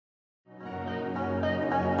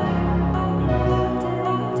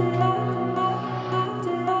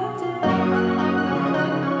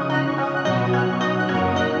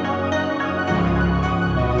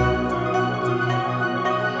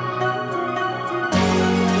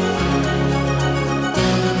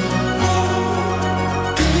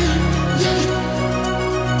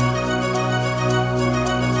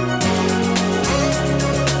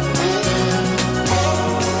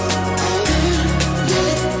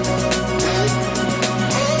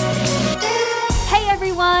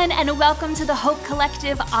and welcome to the Hope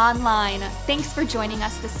Collective Online. Thanks for joining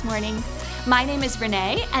us this morning. My name is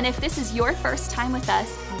Renee, and if this is your first time with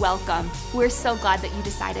us, welcome. We're so glad that you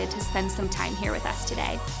decided to spend some time here with us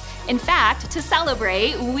today. In fact, to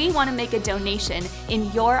celebrate, we want to make a donation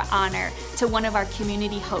in your honor to one of our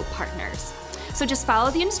Community Hope partners. So just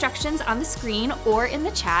follow the instructions on the screen or in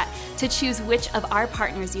the chat to choose which of our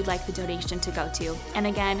partners you'd like the donation to go to. And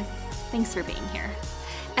again, thanks for being here.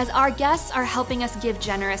 As our guests are helping us give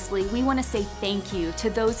generously, we want to say thank you to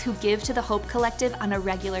those who give to the Hope Collective on a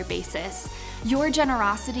regular basis. Your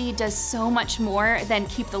generosity does so much more than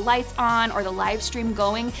keep the lights on or the live stream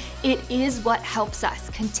going. It is what helps us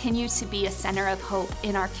continue to be a center of hope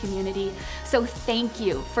in our community. So thank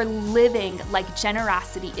you for living like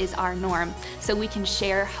generosity is our norm so we can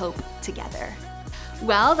share hope together.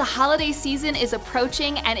 Well, the holiday season is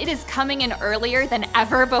approaching and it is coming in earlier than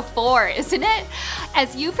ever before, isn't it?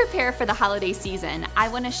 As you prepare for the holiday season, I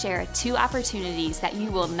want to share 2 opportunities that you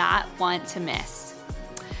will not want to miss.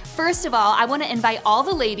 First of all, I want to invite all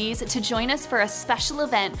the ladies to join us for a special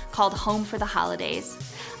event called Home for the Holidays.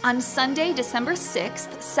 On Sunday, December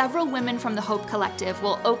 6th, several women from the Hope Collective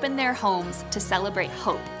will open their homes to celebrate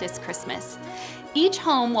hope this Christmas. Each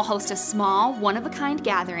home will host a small, one-of-a-kind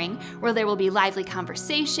gathering where there will be lively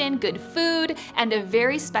conversation, good food, and a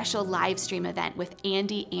very special live stream event with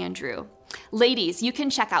Andy Andrew. Ladies, you can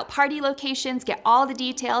check out party locations, get all the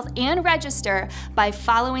details, and register by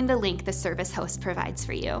following the link the service host provides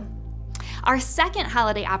for you. Our second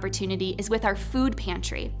holiday opportunity is with our food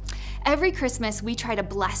pantry. Every Christmas, we try to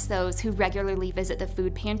bless those who regularly visit the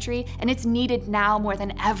food pantry, and it's needed now more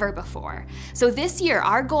than ever before. So this year,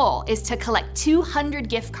 our goal is to collect 200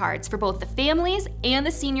 gift cards for both the families and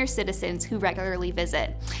the senior citizens who regularly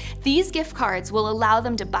visit. These gift cards will allow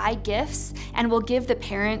them to buy gifts and will give the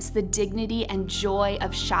parents the dignity and joy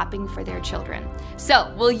of shopping for their children.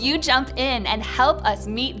 So will you jump in and help us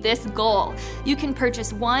meet this goal? You can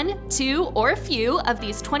purchase 1, 2, or a few of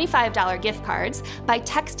these $25 gift cards by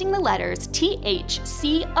texting the letters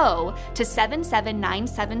THCO to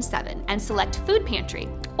 77977 and select Food Pantry,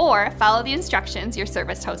 or follow the instructions your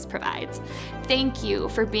service host provides. Thank you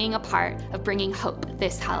for being a part of bringing hope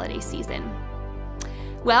this holiday season.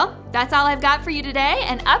 Well, that's all I've got for you today,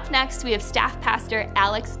 and up next we have Staff Pastor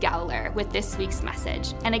Alex Gowler with this week's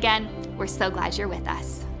message. And again, we're so glad you're with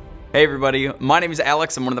us. Hey everybody, my name is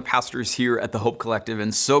Alex. I'm one of the pastors here at the Hope Collective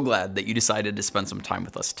and so glad that you decided to spend some time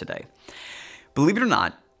with us today. Believe it or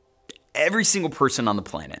not, every single person on the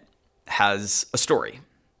planet has a story.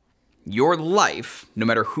 Your life, no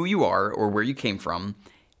matter who you are or where you came from,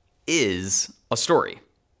 is a story.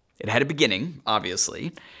 It had a beginning,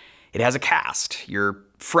 obviously. It has a cast, your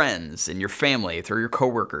friends and your family, throw your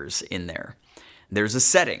coworkers in there. There's a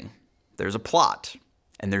setting, there's a plot,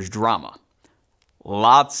 and there's drama.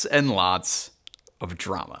 Lots and lots of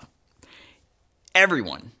drama.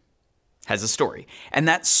 Everyone has a story, and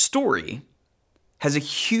that story has a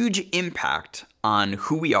huge impact on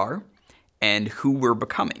who we are and who we're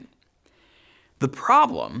becoming. The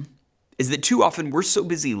problem is that too often we're so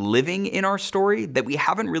busy living in our story that we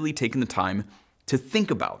haven't really taken the time to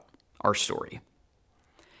think about our story.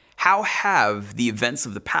 How have the events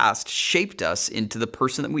of the past shaped us into the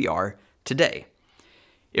person that we are today?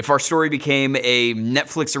 If our story became a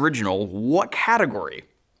Netflix original, what category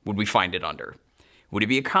would we find it under? Would it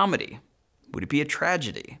be a comedy? Would it be a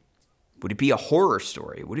tragedy? Would it be a horror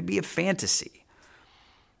story? Would it be a fantasy?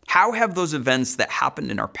 How have those events that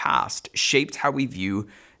happened in our past shaped how we view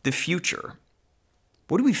the future?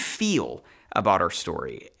 What do we feel about our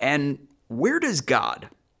story? And where does God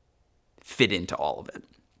fit into all of it?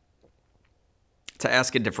 To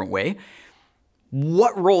ask a different way,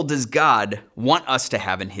 what role does God want us to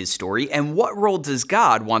have in his story, and what role does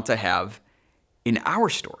God want to have in our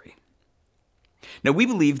story? Now, we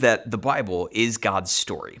believe that the Bible is God's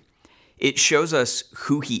story. It shows us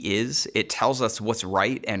who he is, it tells us what's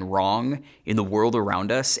right and wrong in the world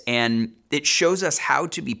around us, and it shows us how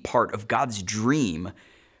to be part of God's dream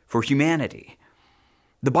for humanity.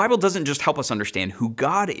 The Bible doesn't just help us understand who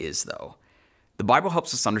God is, though. The Bible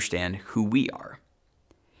helps us understand who we are.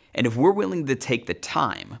 And if we're willing to take the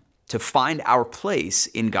time to find our place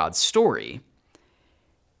in God's story,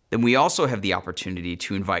 then we also have the opportunity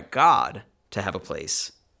to invite God to have a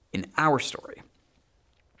place in our story.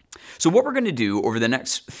 So what we're going to do over the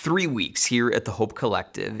next 3 weeks here at the Hope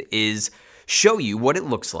Collective is show you what it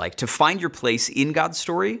looks like to find your place in God's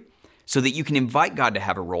story so that you can invite God to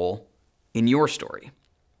have a role in your story.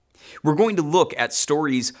 We're going to look at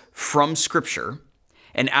stories from Scripture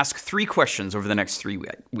and ask 3 questions over the next 3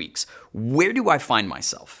 weeks. Where do I find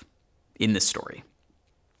myself in this story?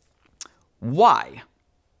 Why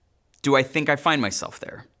do I think I find myself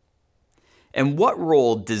there? And what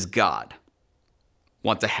role does God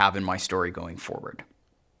want to have in my story going forward?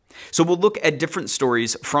 So we'll look at different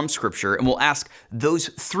stories from Scripture, and we'll ask those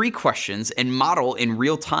 3 questions and model in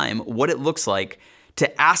real time what it looks like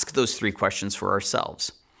to ask those 3 questions for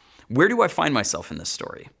ourselves. Where do I find myself in this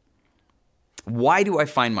story? Why do I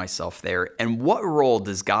find myself there? And what role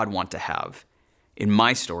does God want to have in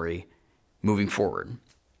my story moving forward?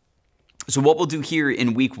 So what we'll do here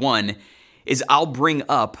in week 1 is I'll bring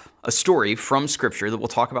up a story from Scripture that we'll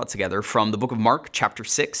talk about together from the book of Mark, chapter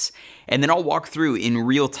 6, and then I'll walk through in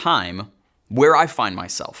real time where I find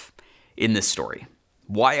myself in this story,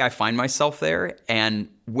 why I find myself there, and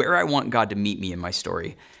where I want God to meet me in my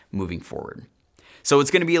story moving forward. So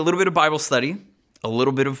it's going to be a little bit of Bible study, a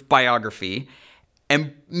little bit of biography,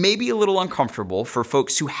 and maybe a little uncomfortable for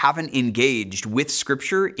folks who haven't engaged with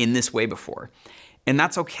Scripture in this way before. And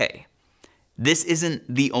that's okay. This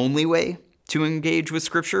isn't the only way to engage with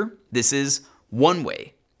Scripture. This is one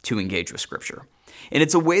way to engage with Scripture. And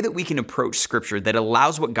it's a way that we can approach Scripture that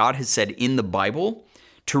allows what God has said in the Bible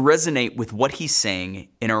to resonate with what He's saying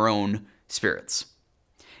in our own spirits.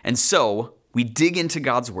 And so we dig into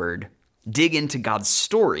God's Word, dig into God's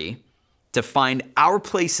story to find our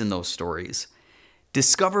place in those stories,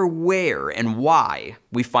 discover where and why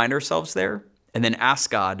we find ourselves there, and then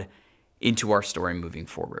ask God into our story moving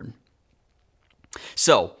forward.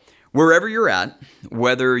 So, wherever you're at,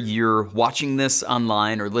 whether you're watching this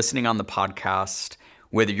online or listening on the podcast,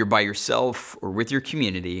 whether you're by yourself or with your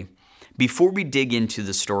community, before we dig into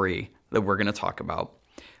the story that we're going to talk about,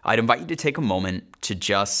 I'd invite you to take a moment to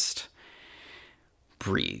just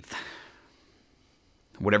breathe.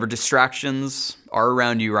 Whatever distractions are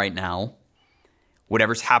around you right now,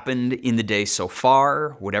 whatever's happened in the day so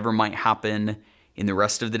far, whatever might happen in the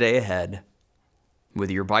rest of the day ahead,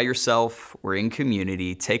 whether you're by yourself or in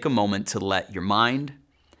community, take a moment to let your mind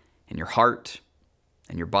and your heart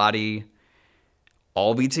and your body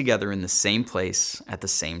all be together in the same place at the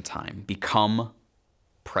same time. Become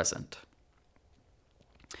present.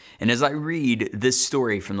 And as I read this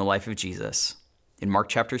story from the life of Jesus in Mark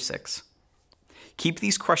chapter 6, keep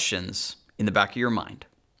these questions in the back of your mind.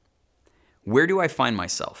 Where do I find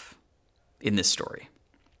myself in this story?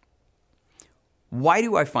 Why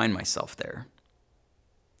do I find myself there?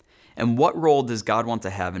 And what role does God want to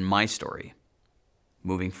have in my story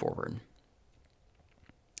moving forward?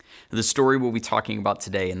 The story we'll be talking about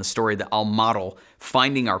today, and the story that I'll model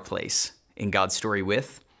finding our place in God's story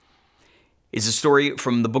with, is a story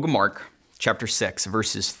from the book of Mark, chapter 6,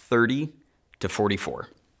 verses 30 to 44.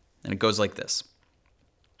 And it goes like this.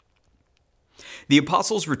 The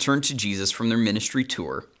apostles returned to Jesus from their ministry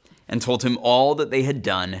tour and told him all that they had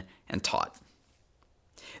done and taught.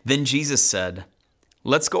 Then Jesus said,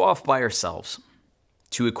 "Let's go off by ourselves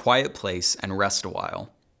to a quiet place and rest a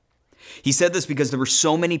while." He said this because there were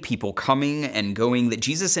so many people coming and going that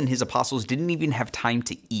Jesus and his apostles didn't even have time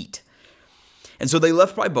to eat. And so they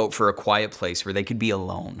left by boat for a quiet place where they could be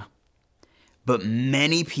alone. But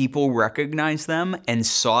many people recognized them and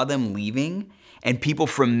saw them leaving, and people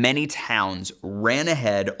from many towns ran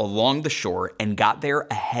ahead along the shore and got there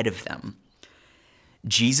ahead of them.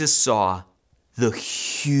 Jesus saw the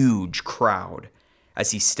huge crowd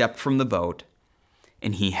as he stepped from the boat,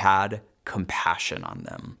 and he had compassion on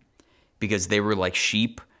them because they were like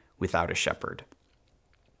sheep without a shepherd.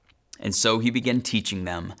 And so he began teaching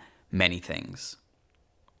them many things.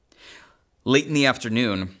 Late in the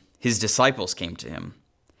afternoon, his disciples came to him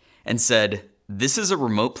and said, "This is a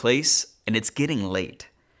remote place and it's getting late.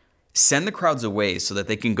 Send the crowds away so that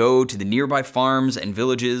they can go to the nearby farms and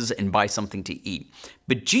villages and buy something to eat."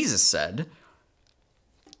 But Jesus said,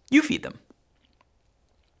 "You feed them."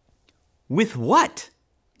 "With what?"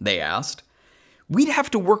 they asked. "We'd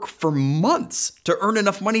have to work for months to earn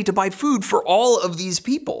enough money to buy food for all of these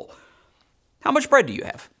people." "How much bread do you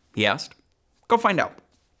have?" he asked. "Go find out."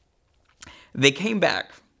 They came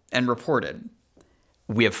back and reported,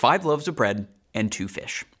 "We have 5 loaves of bread and 2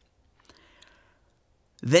 fish."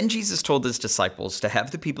 Then Jesus told his disciples to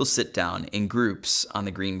have the people sit down in groups on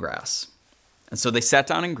the green grass. And so they sat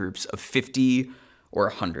down in groups of 50 or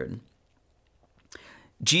 100.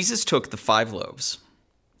 Jesus took the 5 loaves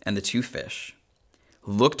and the 2 fish,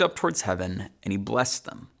 looked up towards heaven, and he blessed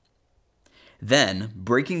them. Then,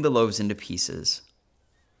 breaking the loaves into pieces,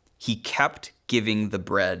 he kept giving the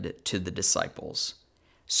bread to the disciples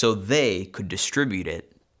so they could distribute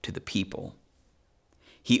it to the people.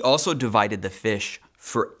 He also divided the fish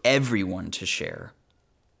for everyone to share,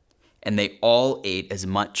 and they all ate as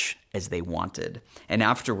much as they wanted. And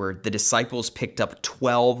afterward, the disciples picked up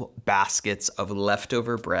 12 baskets of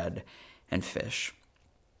leftover bread and fish.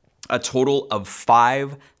 A total of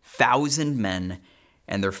 5,000 men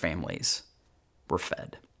and their families were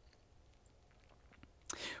fed.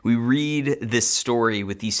 We read this story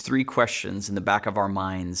with these three questions in the back of our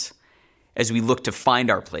minds as we look to find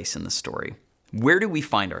our place in the story. Where do we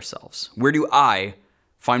find ourselves? Where do I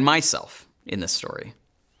find myself in this story?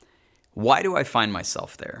 Why do I find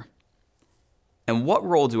myself there? And what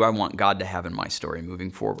role do I want God to have in my story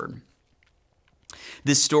moving forward?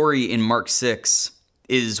 This story in Mark 6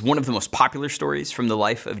 is one of the most popular stories from the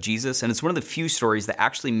life of Jesus, and it's one of the few stories that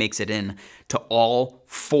actually makes it in to all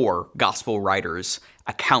four gospel writers'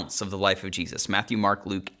 accounts of the life of Jesus. Matthew, Mark,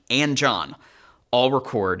 Luke, and John all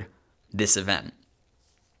record this event.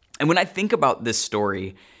 And when I think about this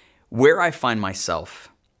story, where I find myself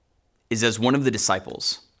is as one of the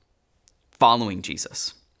disciples following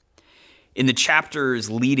Jesus. In the chapters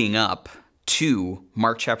leading up to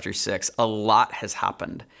Mark chapter 6, a lot has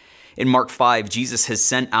happened. In Mark 5, Jesus has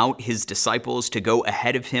sent out his disciples to go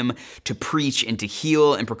ahead of him to preach and to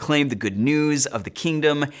heal and proclaim the good news of the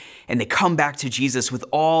kingdom. And they come back to Jesus with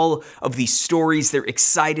all of these stories. They're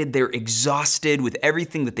excited. They're exhausted with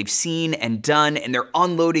everything that they've seen and done. And they're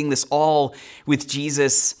unloading this all with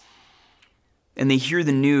Jesus. And they hear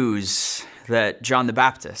the news that John the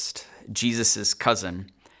Baptist, Jesus' cousin,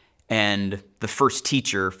 and the first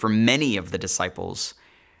teacher for many of the disciples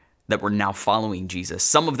that were now following Jesus.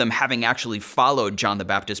 Some of them having actually followed John the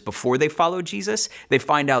Baptist before they followed Jesus, they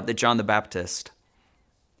find out that John the Baptist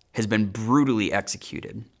has been brutally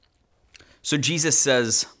executed. So Jesus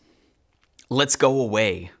says, let's go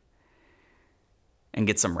away and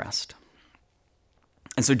get some rest.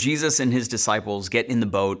 And so Jesus and his disciples get in the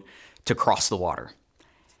boat to cross the water.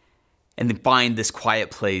 And they find this quiet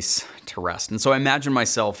place to rest. And so I imagine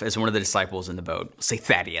myself as one of the disciples in the boat, say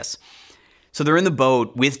Thaddeus. So they're in the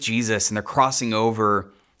boat with Jesus and they're crossing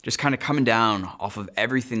over, just kind of coming down off of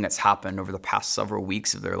everything that's happened over the past several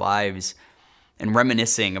weeks of their lives and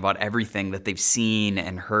reminiscing about everything that they've seen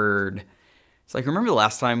and heard. It's like, remember the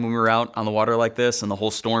last time when we were out on the water like this and the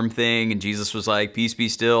whole storm thing and Jesus was like, peace, be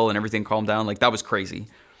still, and everything calmed down? Like, that was crazy.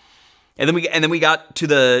 And then we got to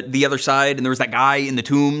the other side, and there was that guy in the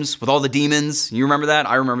tombs with all the demons. You remember that?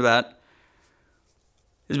 I remember that.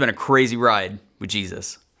 It's been a crazy ride with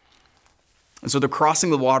Jesus. And so they're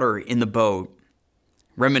crossing the water in the boat,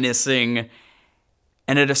 reminiscing,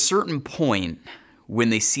 and at a certain point,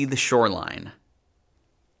 when they see the shoreline,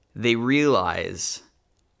 they realize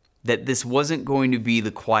that this wasn't going to be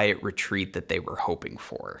the quiet retreat that they were hoping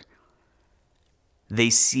for.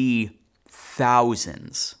 They see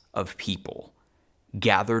thousands of people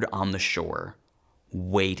gathered on the shore,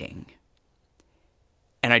 waiting.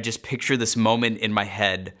 And I just picture this moment in my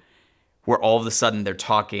head where all of a sudden they're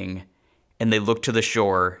talking and they look to the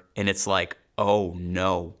shore and it's like, oh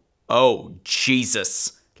no, oh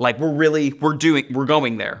Jesus. Like we're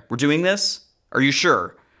going there. We're doing this? Are you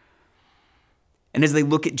sure? And as they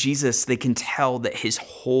look at Jesus, they can tell that his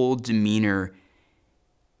whole demeanor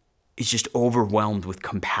is just overwhelmed with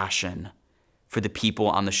compassion for the people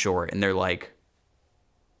on the shore. And they're like,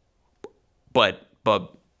 but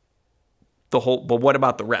what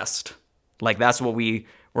about the rest? Like, that's what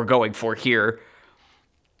we're going for here.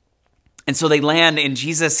 And so they land, and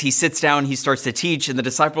Jesus, he sits down, he starts to teach, and the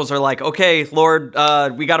disciples are like, okay, Lord,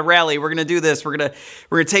 we got to rally. We're going to do this. We're going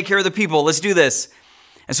to take care of the people. Let's do this.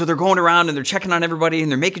 And so they're going around and they're checking on everybody and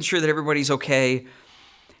they're making sure that everybody's okay.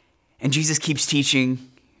 And Jesus keeps teaching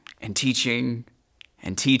and teaching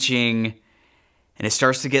and teaching. And it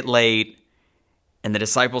starts to get late, and the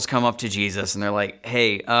disciples come up to Jesus, and they're like,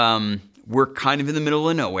 hey, we're kind of in the middle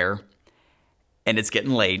of nowhere, and it's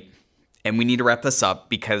getting late, and we need to wrap this up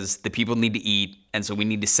because the people need to eat, and so we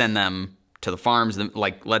need to send them to the farms.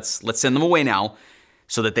 Like, let's send them away now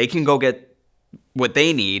so that they can go get what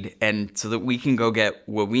they need and so that we can go get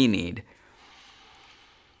what we need.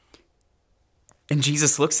 And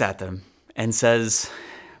Jesus looks at them and says,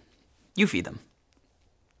 you feed them.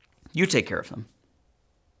 You take care of them.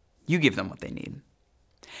 You give them what they need.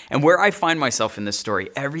 And where I find myself in this story,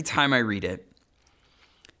 every time I read it,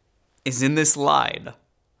 is in this line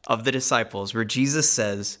of the disciples where Jesus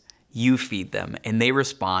says, you feed them. And they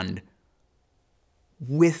respond,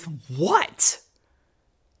 with what?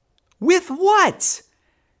 With what?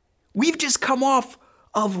 We've just come off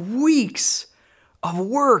of weeks of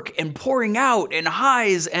work and pouring out and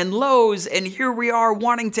highs and lows. And here we are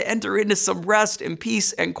wanting to enter into some rest and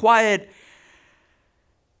peace and quiet.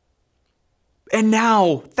 And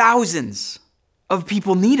now thousands of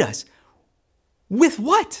people need us. With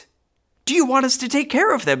what? Do you want us to take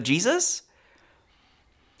care of them, Jesus?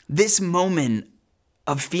 This moment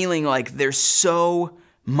of feeling like there's so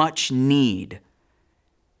much need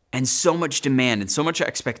and so much demand and so much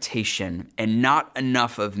expectation and not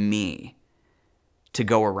enough of me to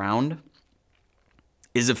go around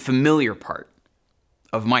is a familiar part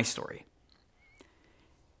of my story.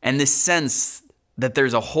 And this sense that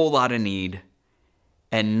there's a whole lot of need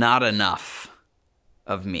and not enough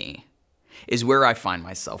of me is where I find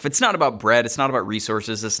myself. It's not about bread, it's not about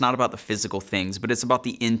resources, it's not about the physical things, but it's about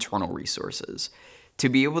the internal resources to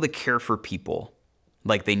be able to care for people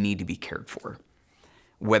like they need to be cared for.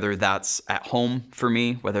 Whether that's at home for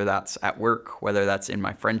me, whether that's at work, whether that's in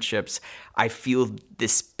my friendships, I feel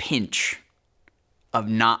this pinch of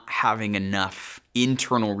not having enough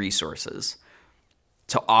internal resources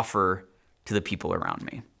to offer to the people around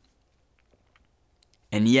me.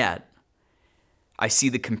 And yet, I see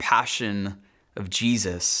the compassion of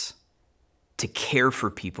Jesus to care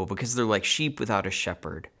for people because they're like sheep without a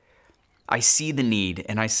shepherd. I see the need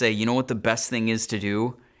and I say, you know what the best thing is to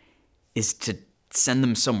do is to send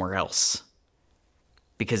them somewhere else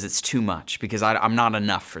because it's too much, because I'm not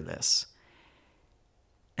enough for this.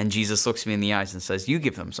 And Jesus looks me in the eyes and says, you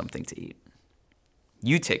give them something to eat.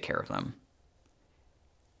 You take care of them.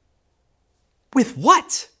 With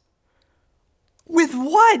what? With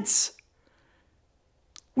what?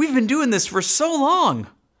 We've been doing this for so long.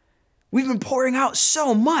 We've been pouring out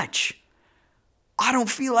so much. I don't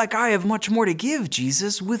feel like I have much more to give,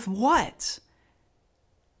 Jesus. With what?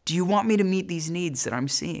 Do you want me to meet these needs that I'm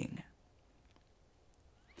seeing?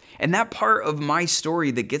 And that part of my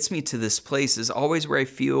story that gets me to this place is always where I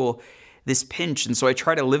feel this pinch. And so I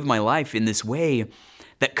try to live my life in this way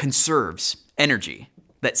that conserves energy,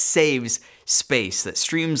 that saves space, that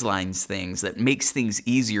streamlines things, that makes things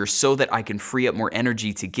easier so that I can free up more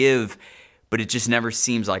energy to give, but it just never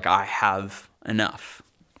seems like I have enough.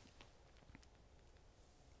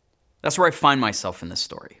 That's where I find myself in this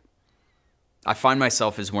story. I find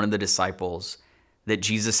myself as one of the disciples that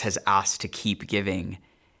Jesus has asked to keep giving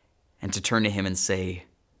and to turn to him and say,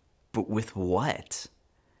 but with what?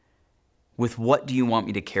 With what do you want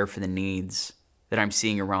me to care for the needs that I'm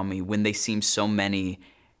seeing around me when they seem so many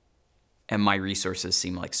and my resources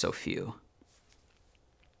seem like so few?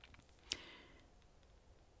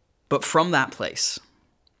 But from that place,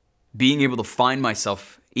 being able to find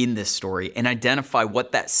myself in this story and identify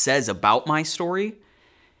what that says about my story,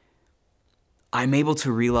 I'm able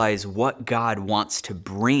to realize what God wants to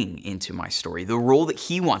bring into my story, the role that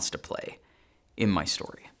he wants to play in my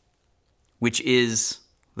story, which is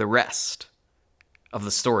the rest of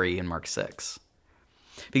the story in Mark 6.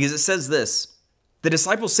 Because it says this, the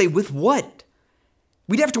disciples say, with what?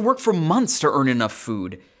 We'd have to work for months to earn enough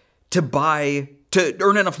food, to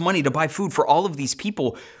earn enough money to buy food for all of these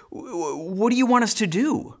people. What do you want us to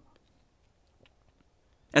do?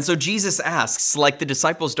 And so Jesus asks, like the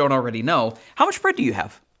disciples don't already know, how much bread do you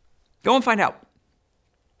have? Go and find out.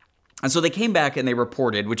 And so they came back and they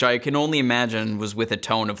reported, which I can only imagine was with a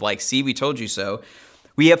tone of like, see, we told you so.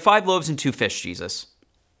 We have 5 loaves and 2 fish, Jesus.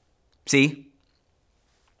 See?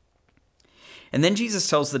 And then Jesus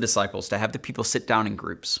tells the disciples to have the people sit down in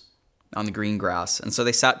groups on the green grass. And so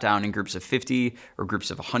they sat down in groups of 50 or groups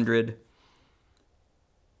of 100.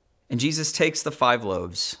 And Jesus takes the 5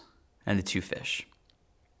 loaves and the 2 fish.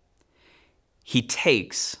 He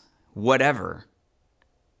takes whatever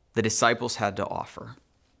the disciples had to offer,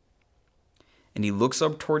 and he looks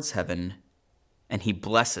up towards heaven, and he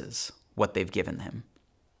blesses what they've given him.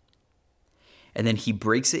 And then he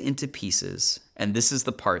breaks it into pieces, and this is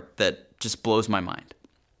the part that just blows my mind,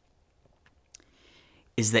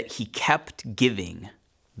 is that he kept giving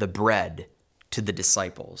the bread to the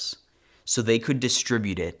disciples so they could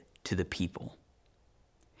distribute it to the people.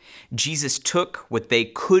 Jesus took what they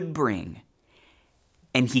could bring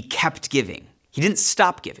and he kept giving. He didn't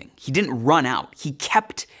stop giving. He didn't run out. He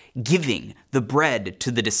kept giving the bread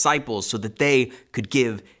to the disciples so that they could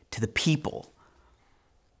give to the people.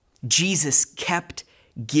 Jesus kept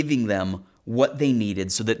giving them what they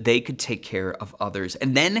needed so that they could take care of others.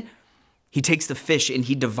 And then he takes the fish and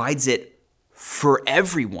he divides it for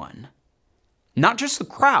everyone, not just the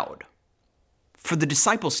crowd, for the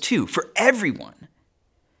disciples too, for everyone.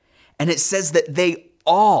 And it says that they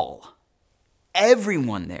all,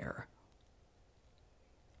 everyone there,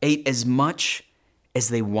 ate as much as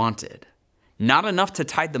they wanted. Not enough to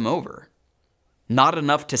tide them over. Not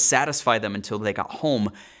enough to satisfy them until they got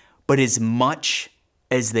home, but as much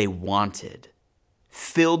as they wanted.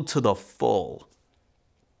 Filled to the full.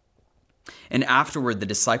 And afterward, the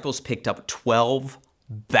disciples picked up 12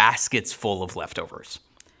 baskets full of leftovers.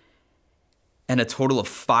 And a total of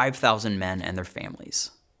 5,000 men and their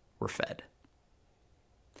families were fed.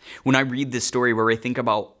 When I read this story where I think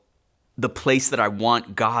about the place that I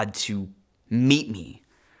want God to meet me,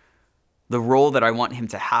 the role that I want him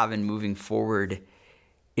to have in moving forward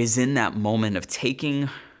is in that moment of taking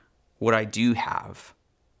what I do have,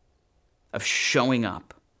 of showing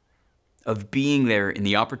up, of being there in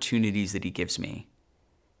the opportunities that he gives me,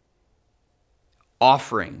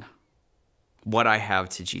 offering what I have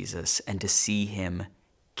to Jesus, and to see him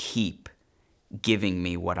keep giving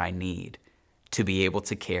me what I need to be able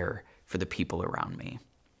to care for the people around me.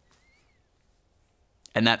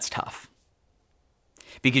 And that's tough.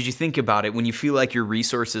 Because you think about it, when you feel like your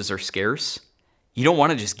resources are scarce, you don't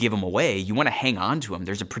want to just give them away. You want to hang on to them.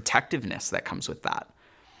 There's a protectiveness that comes with that.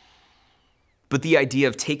 But the idea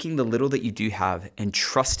of taking the little that you do have and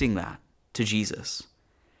trusting that to Jesus,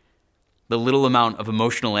 the little amount of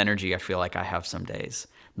emotional energy I feel like I have some days,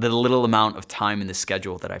 the little amount of time in the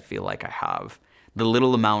schedule that I feel like I have, the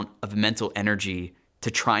little amount of mental energy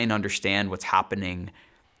to try and understand what's happening,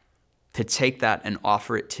 to take that and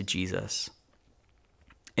offer it to Jesus.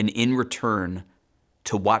 And in return,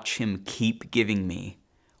 to watch him keep giving me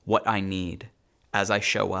what I need as I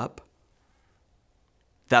show up,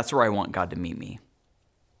 that's where I want God to meet me.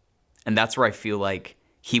 And that's where I feel like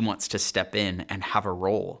he wants to step in and have a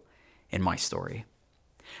role in my story.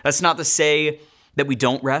 That's not to say that we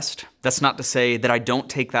don't rest. That's not to say that I don't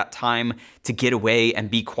take that time to get away and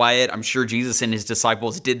be quiet. I'm sure Jesus and his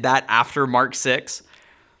disciples did that after Mark 6.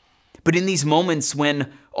 But in these moments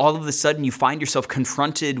when all of a sudden you find yourself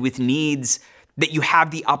confronted with needs that you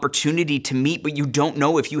have the opportunity to meet, but you don't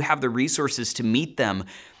know if you have the resources to meet them,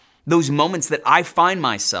 those moments that I find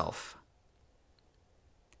myself,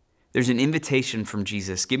 there's an invitation from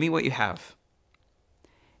Jesus. Give me what you have,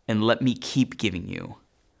 and let me keep giving you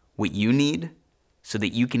what you need so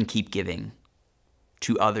that you can keep giving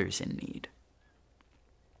to others in need.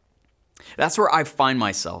 That's where I find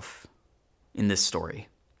myself in this story.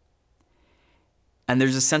 And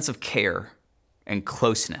there's a sense of care and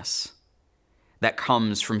closeness that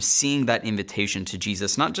comes from seeing that invitation to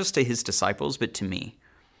Jesus, not just to his disciples, but to me.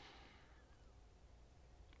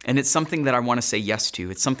 And it's something that I want to say yes to.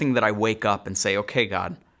 It's something that I wake up and say, okay,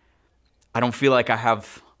 God, I don't feel like I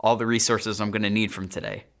have all the resources I'm going to need for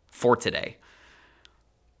today.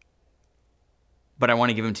 But I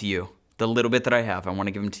want to give them to you. The little bit that I have, I want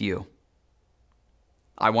to give them to you.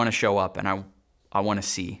 I want to show up, and I want to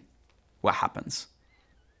see what happens.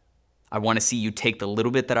 I want to see you take the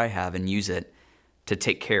little bit that I have and use it to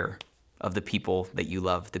take care of the people that you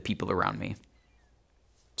love, the people around me.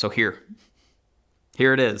 So here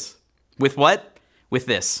it is. With what? With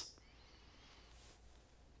this.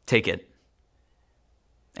 Take it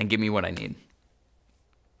and give me what I need.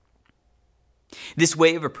 This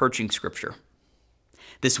way of approaching Scripture,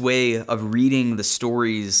 this way of reading the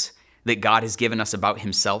stories that God has given us about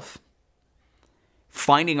himself,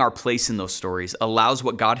 finding our place in those stories allows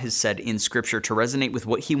what God has said in Scripture to resonate with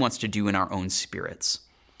what he wants to do in our own spirits.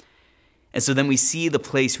 And so then we see the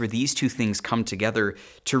place where these two things come together,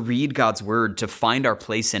 to read God's word, to find our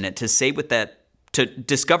place in it, to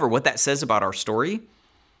discover what that says about our story,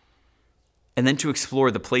 and then to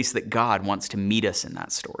explore the place that God wants to meet us in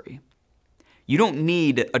that story. You don't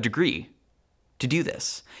need a degree to do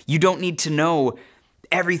this. You don't need to know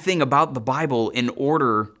everything about the Bible in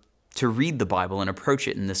order to read the Bible and approach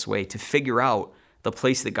it in this way, to figure out the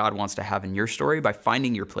place that God wants to have in your story by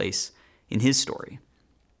finding your place in his story.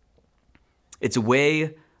 It's a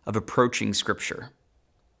way of approaching Scripture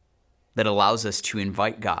that allows us to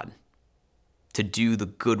invite God to do the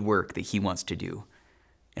good work that he wants to do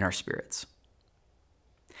in our spirits.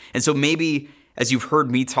 And so maybe as you've heard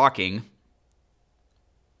me talking,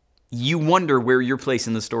 you wonder where your place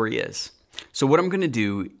in the story is. So what I'm going to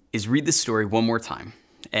do is read this story one more time.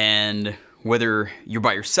 And whether you're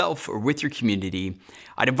by yourself or with your community,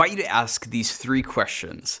 I'd invite you to ask these 3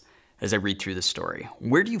 questions as I read through the story.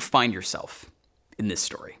 Where do you find yourself in this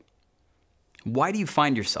story? Why do you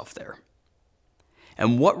find yourself there?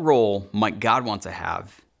 And what role might God want to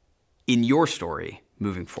have in your story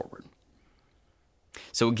moving forward?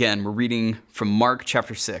 So again, we're reading from Mark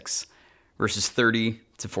chapter 6, verses 30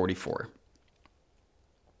 to 44.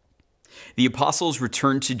 The apostles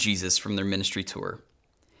returned to Jesus from their ministry tour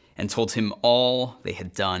and told him all they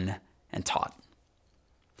had done and taught.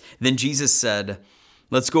 Then Jesus said,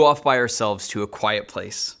 "Let's go off by ourselves to a quiet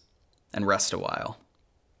place and rest a while."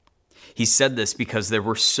 He said this because there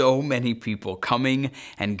were so many people coming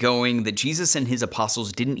and going that Jesus and his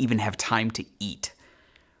apostles didn't even have time to eat.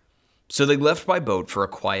 So they left by boat for a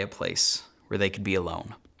quiet place where they could be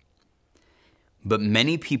alone. But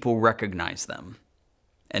many people recognized them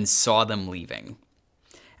and saw them leaving.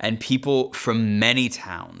 And people from many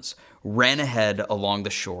towns ran ahead along the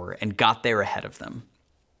shore and got there ahead of them.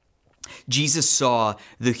 Jesus saw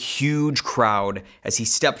the huge crowd as he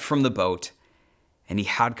stepped from the boat, and he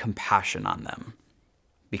had compassion on them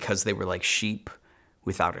because they were like sheep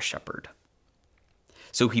without a shepherd.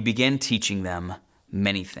 So he began teaching them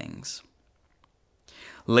many things.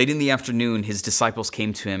 Late in the afternoon, his disciples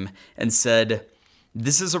came to him and said,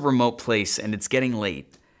 "This is a remote place and it's getting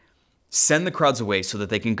late. Send the crowds away so that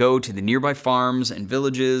they can go to the nearby farms and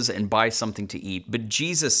villages and buy something to eat." But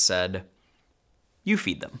Jesus said, "You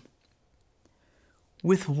feed them."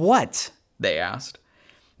 "With what?" they asked.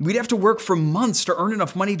 "We'd have to work for months to earn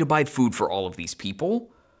enough money to buy food for all of these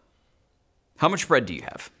people." "How much bread do you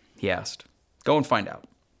have?" he asked. "Go and find out."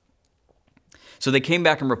 So they came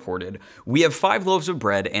back and reported, "We have 5 loaves of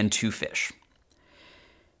bread and 2 fish."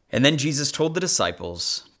 And then Jesus told the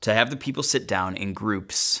disciples to have the people sit down in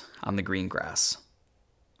groups on the green grass.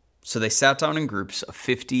 So they sat down in groups of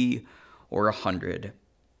 50 or 100.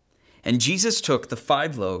 And Jesus took the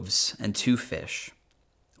 5 loaves and 2 fish,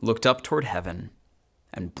 looked up toward heaven,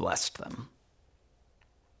 and blessed them.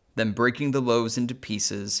 Then breaking the loaves into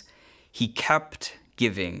pieces, he kept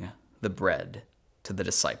giving the bread to the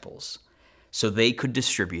disciples so they could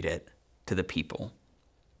distribute it to the people.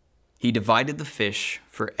 He divided the fish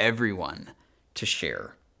for everyone to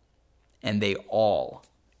share, and they all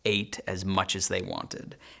ate as much as they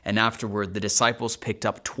wanted. And afterward, the disciples picked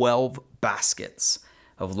up 12 baskets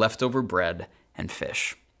of leftover bread and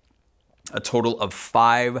fish. A total of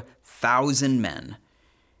 5,000 men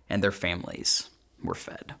and their families were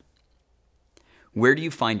fed. Where do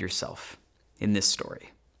you find yourself in this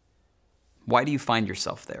story? Why do you find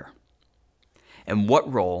yourself there? And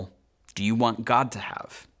what role do you want God to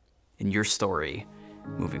have in your story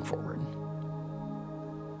moving forward?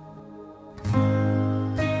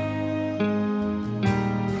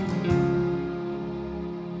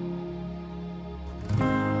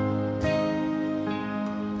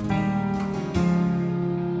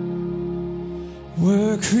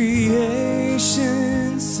 Were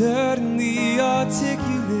creation suddenly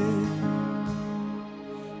articulate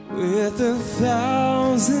with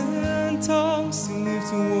 1,000 tongues to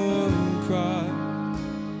lift one cry?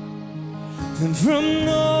 Then from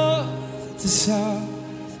north to south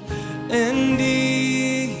and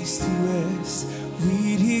east to west,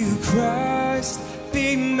 we'd hear Christ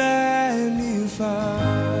be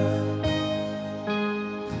magnified.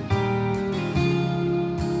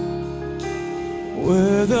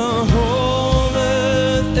 Were the whole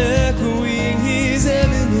earth echoing his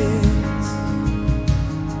eminence,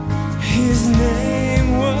 his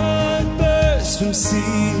name would burst from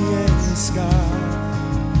sea and sky.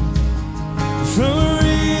 From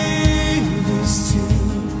rivers to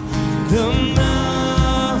the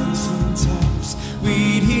mountain tops,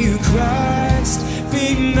 we'd hear Christ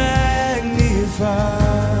be magnified.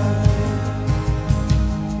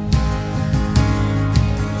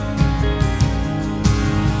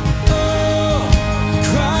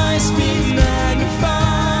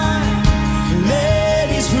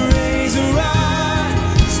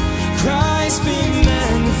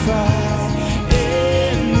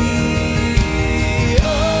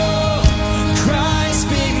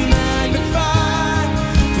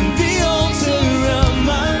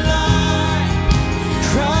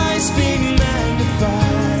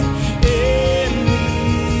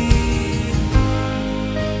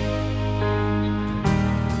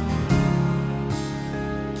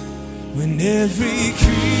 When every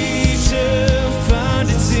creature found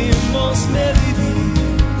its inmost melody,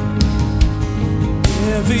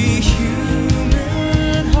 every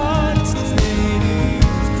human heart's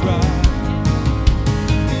native cry,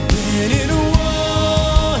 then in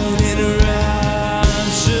one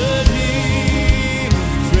enraptured hymn of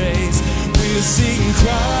praise, we'll sing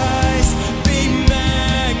Christ be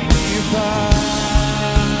magnified.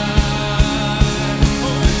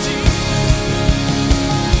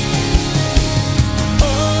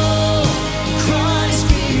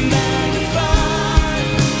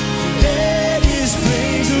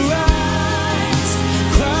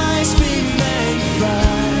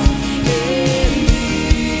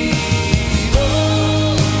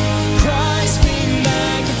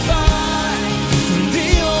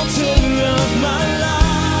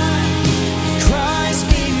 Christ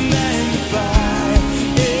be magnified.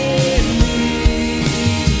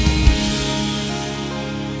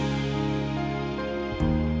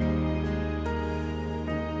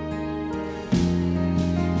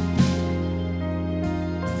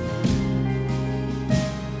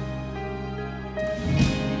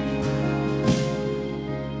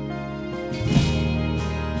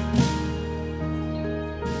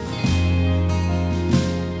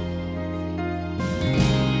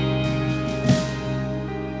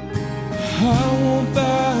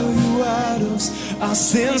 I'll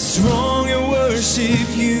stand strong and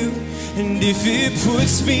worship you. And if it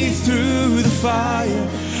puts me through the fire,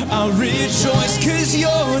 I'll rejoice 'cause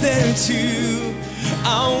you're there too.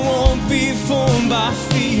 I won't be formed by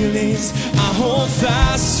feelings. I hold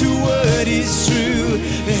fast to what is true.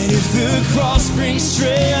 That if the cross brings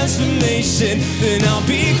transformation, then I'll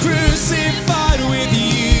be crucified with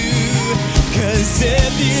you. 'Cause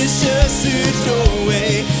death is just a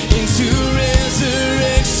doorway into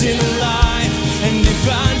resurrection life. And if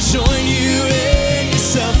I join you in your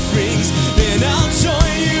sufferings, then I'll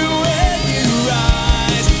join you when you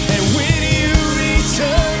rise. And when you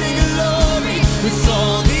return in glory with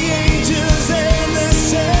all the angels and the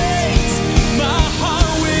saints, my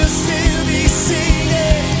heart will still be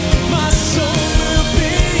singing, my soul will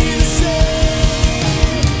be the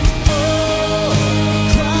same. Oh,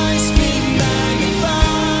 Christ be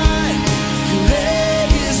magnified, let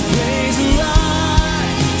his praise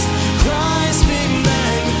arise. Christ be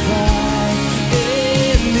magnified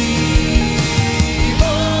in me.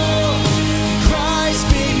 Oh, Christ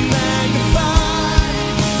be magnified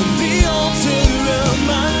from the altar of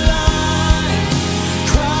my life.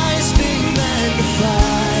 Christ be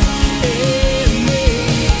magnified in me.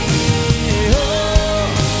 Oh,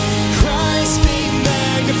 Christ be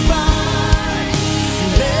magnified,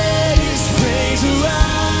 let his praise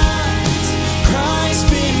arise. Christ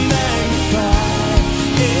be magnified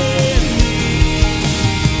in me.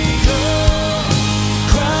 Oh,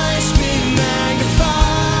 Christ be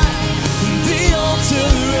magnified from the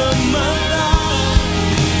altar of my life.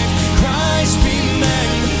 Christ be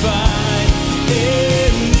magnified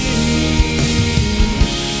in me.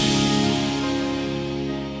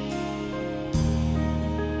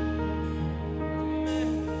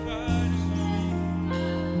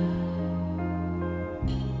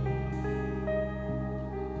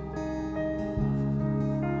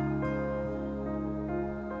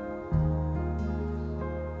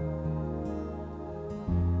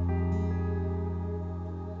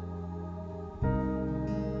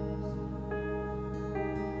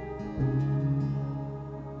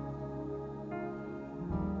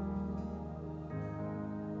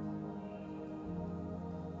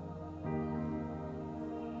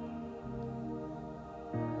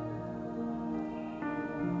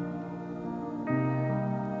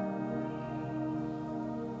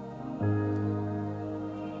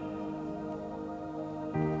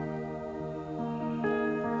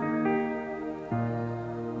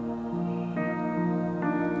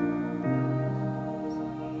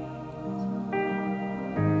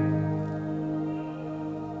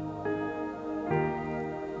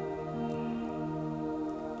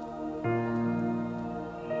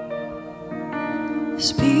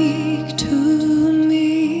 Speak to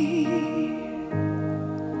me.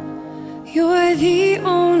 You're the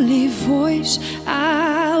only voice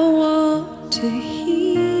I want to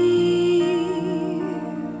hear.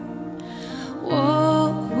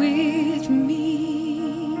 Walk with me.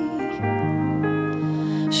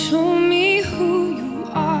 Show me who you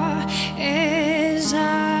are as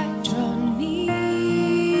I draw near.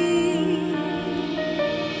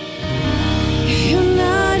 If you're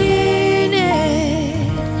not in it,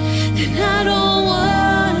 then I don't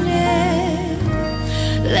want it.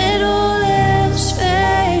 Let all else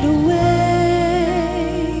fade away.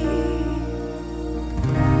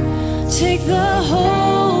 Take the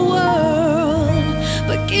whole world,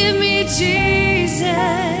 but give me Jesus.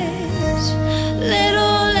 Let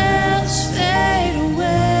all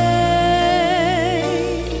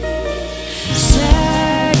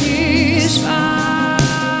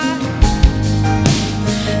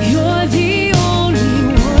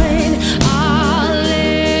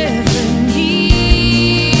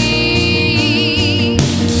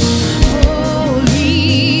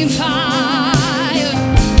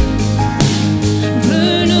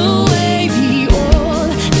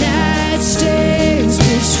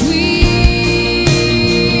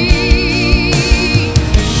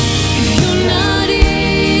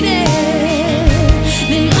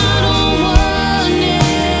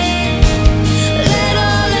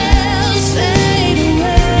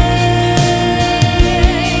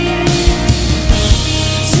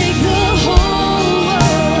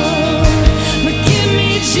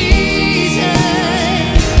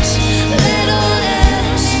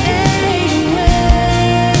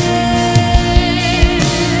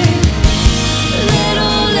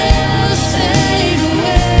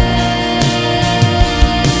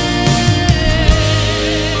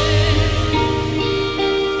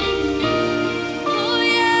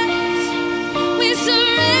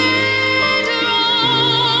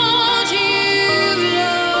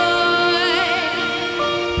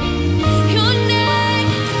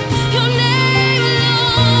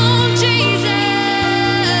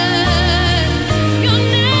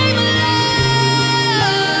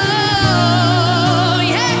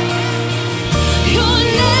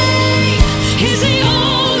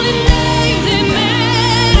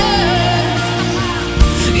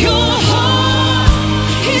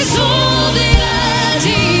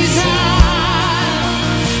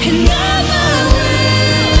and not my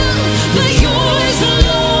will, but yours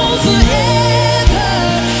alone forever.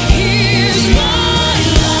 Here's my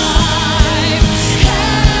life,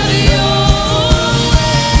 have your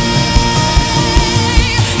way.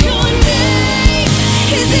 Your name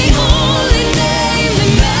is the only name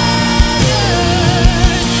that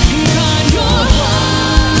matters. God, your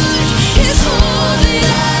heart is all that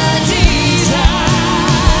I desire,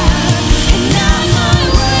 and not my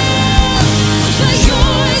will, but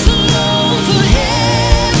yours alone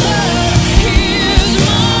forever. Here's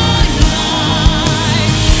my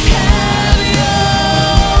life, have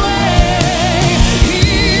your way.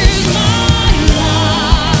 Here's my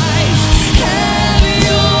life, have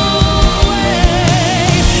your way.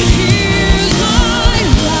 Here's my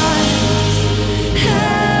life,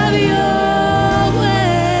 have your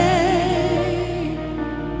way.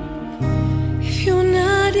 If you're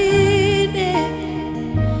not in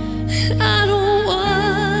it, I don't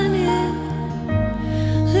want it.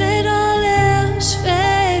 Let all else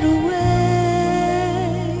fade away.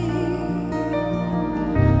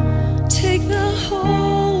 Take the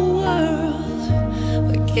whole world,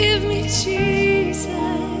 but give me Jesus.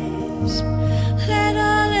 Let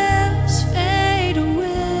all else fade away.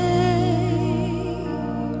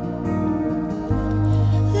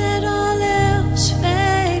 Let all else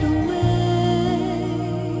fade away.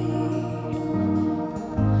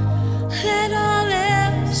 Let all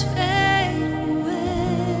else fade away.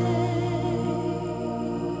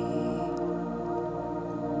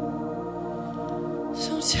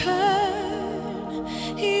 So turn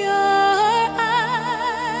your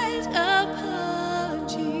eyes upon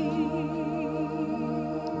Jesus.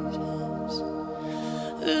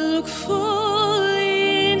 Look full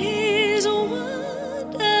in his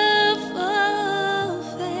wonderful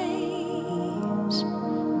face,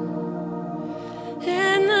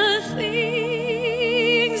 and the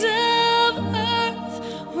things of earth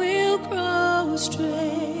will grow strangely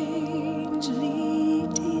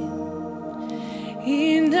dim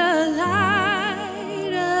in the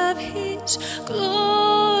light of his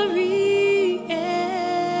glory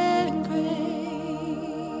and grace.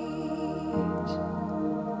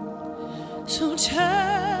 So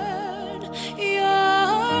turn your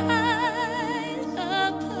eyes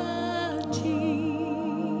upon Jesus.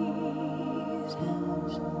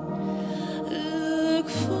 Look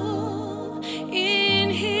full in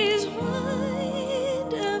his wonderful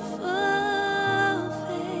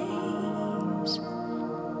face,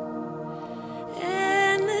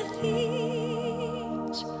 and the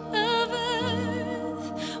things of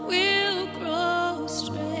earth will grow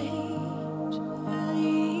strangely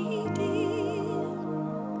dim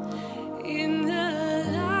in the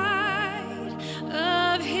light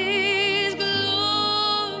of his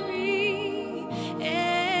glory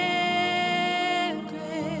and grace.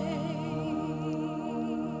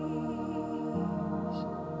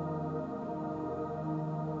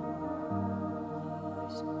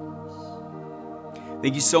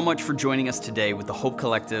 Thank you so much for joining us today with the Hope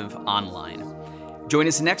Collective Online. Join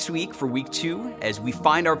us next week for week 2 as we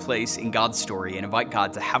find our place in God's story and invite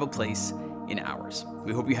God to have a place in ours.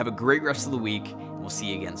 We hope you have a great rest of the week, and we'll see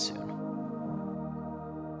you again soon.